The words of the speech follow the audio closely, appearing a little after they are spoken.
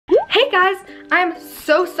guys, I'm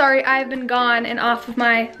so sorry I've been gone and off of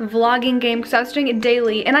my vlogging game because I was doing it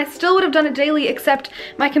daily, and I still would have done it daily except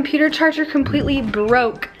my computer charger completely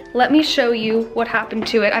broke. Let me show you what happened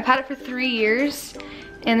to it. I've had it for 3 years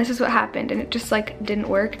and this is what happened, and it just like didn't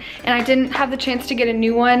work, and I didn't have the chance to get a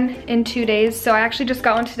new one in 2 days, so I actually just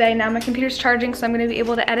got one today. Now my computer's charging, so I'm gonna be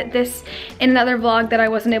able to edit this in another vlog that I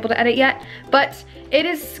wasn't able to edit yet. But it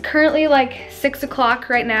is currently like 6 o'clock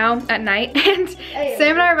right now at night, and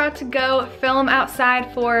Sam and I are about to go film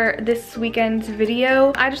outside for this weekend's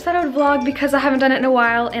video. I just thought I would vlog because I haven't done it in a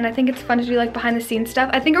while, and I think it's fun to do like behind the scenes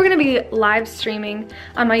stuff. I think we're gonna be live streaming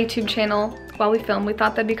on my YouTube channel while we film. We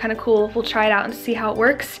thought that'd be kind of cool. We'll try it out and see how it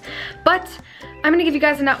works. But I'm gonna give you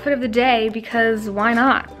guys an outfit of the day because why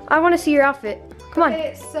not? I want to see your outfit. Come on.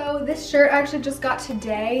 Okay, so this shirt I actually just got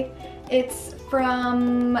today. It's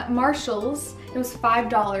from Marshall's. It was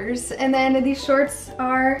 $5. And then these shorts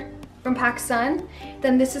are from PacSun.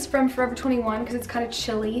 Then this is from Forever 21 because it's kind of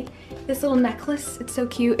chilly. This little necklace, it's so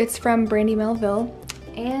cute. It's from Brandy Melville.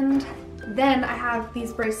 And then I have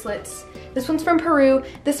these bracelets. This one's from Peru.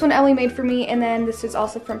 This one Ellie made for me, and then this is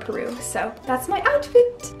also from Peru. So that's my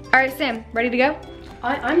outfit. All right, Sam, ready to go?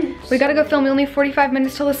 We gotta go film. We only have 45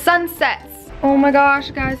 minutes till the sun sets. Oh my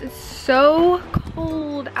gosh, guys, it's so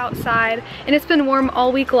cold outside, and it's been warm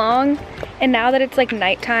all week long, and now that it's like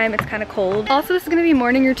nighttime, it's kind of cold. Also, this is gonna be a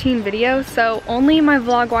morning routine video, so only my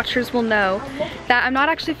vlog watchers will know that I'm not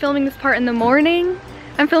actually filming this part in the morning.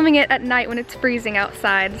 I'm filming it at night when it's freezing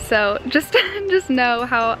outside, so just know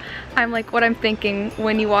how I'm like, what I'm thinking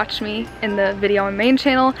when you watch me in the video on my main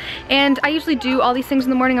channel. And I usually do all these things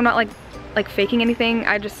in the morning. I'm not like faking anything.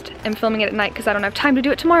 I just am filming it at night because I don't have time to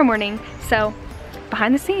do it tomorrow morning. So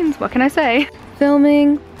behind the scenes, what can I say?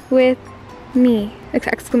 Filming with me,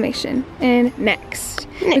 exclamation, and next.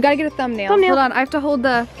 We gotta get a thumbnail. Hold on, I have to hold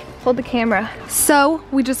the camera. So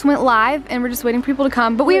we just went live and we're just waiting for people to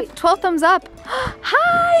come, but we have 12 thumbs up.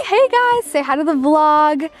 Hi, hey guys, say hi to the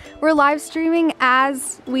vlog. We're live streaming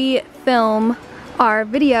as we film our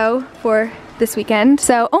video for this weekend.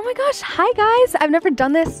 So, oh my gosh, hi guys. I've never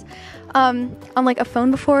done this on like a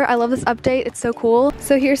phone before. I love this update, it's so cool.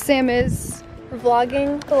 So here Sam is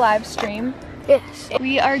vlogging the live stream. Yes.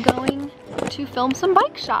 We are going to film some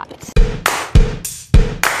bike shots.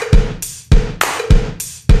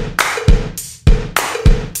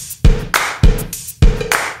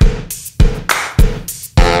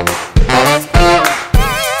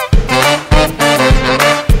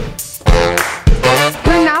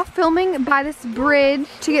 Filming by this bridge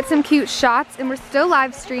to get some cute shots, and we're still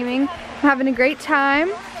live streaming. I'm having a great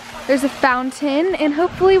time. There's a fountain, and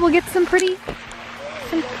hopefully we'll get some pretty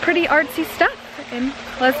artsy stuff, and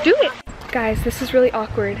let's do it. Guys, this is really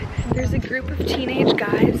awkward. There's a group of teenage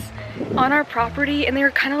guys on our property, and they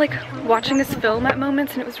were kind of like watching us film at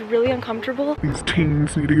moments, and it was really uncomfortable. These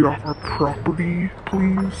teens need to get off our property,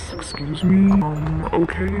 please. Excuse me.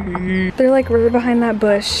 Okay. They're like right behind that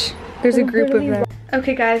bush. There's a group of them.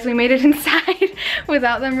 Okay guys, we made it inside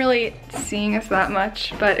without them really seeing us that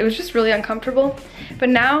much, but it was just really uncomfortable. But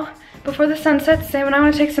now, before the sun sets, Sam and I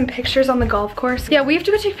want to take some pictures on the golf course. Yeah, we have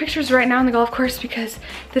to go take pictures right now on the golf course because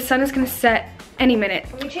the sun is gonna set any minute.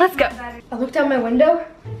 Let's go. I looked out my window.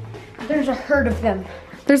 There's a herd of them.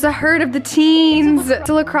 There's a herd of the teens. It's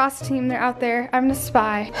a lacrosse team, they're out there. I'm gonna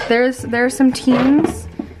spy. There are some teens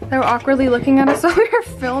that were awkwardly looking at us while we were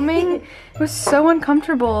filming. It was so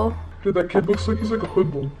uncomfortable. Dude, that kid looks like he's like a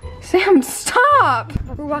hoodlum. Sam, stop!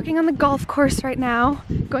 We're walking on the golf course right now,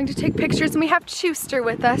 going to take pictures, and we have Schuster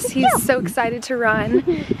with us. He's so excited to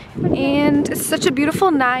run. And it's such a beautiful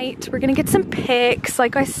night. We're gonna get some pics,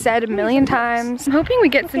 like I said a million times. I'm hoping we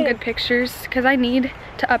get some good pictures, because I need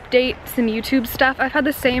to update some YouTube stuff. I've had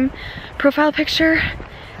the same profile picture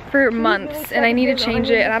for months, and I need to change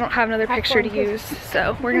it, and I don't have another picture to use,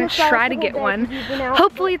 so we're gonna try to get one.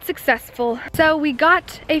 Hopefully it's successful. So we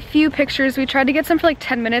got a few pictures. We tried to get some for like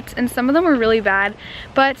 10 minutes, and some of them were really bad,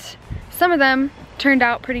 but some of them turned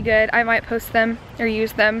out pretty good. I might post them or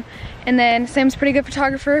use them. And then Sam's a pretty good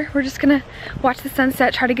photographer. We're just gonna watch the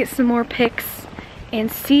sunset, try to get some more pics,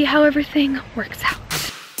 and see how everything works out.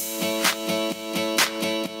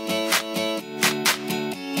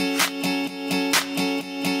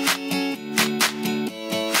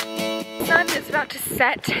 Sun is about to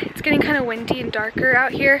set. It's getting kind of windy and darker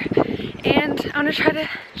out here, and I'm gonna try to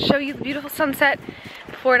show you the beautiful sunset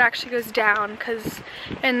before it actually goes down, because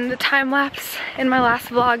in the time lapse in my last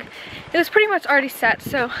vlog it was pretty much already set,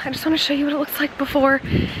 so I just want to show you what it looks like before,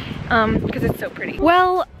 because it's so pretty.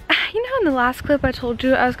 Well, you know in the last clip I told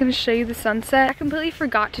you I was going to show you the sunset? I completely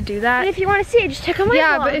forgot to do that. And if you want to see it, just check out my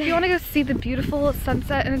vlog. But if you want to go see the beautiful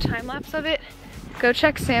sunset and a time lapse of it, go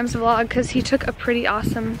check Sam's vlog because he took a pretty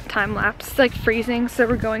awesome time lapse. It's like freezing, so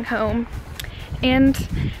we're going home. And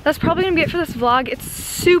that's probably gonna be it for this vlog. It's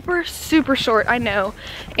super, super short, I know.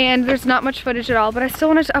 And there's not much footage at all, but I still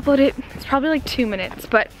wanted to upload it. It's probably like 2 minutes,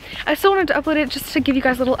 but I still wanted to upload it just to give you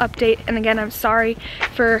guys a little update. And again, I'm sorry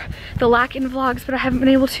for the lack in vlogs, but I haven't been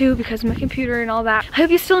able to because of my computer and all that. I hope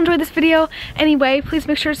you still enjoyed this video. Anyway, please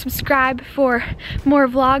make sure to subscribe for more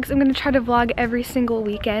vlogs. I'm gonna try to vlog every single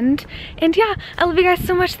weekend. And yeah, I love you guys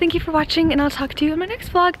so much. Thank you for watching, and I'll talk to you in my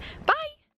next vlog. Bye!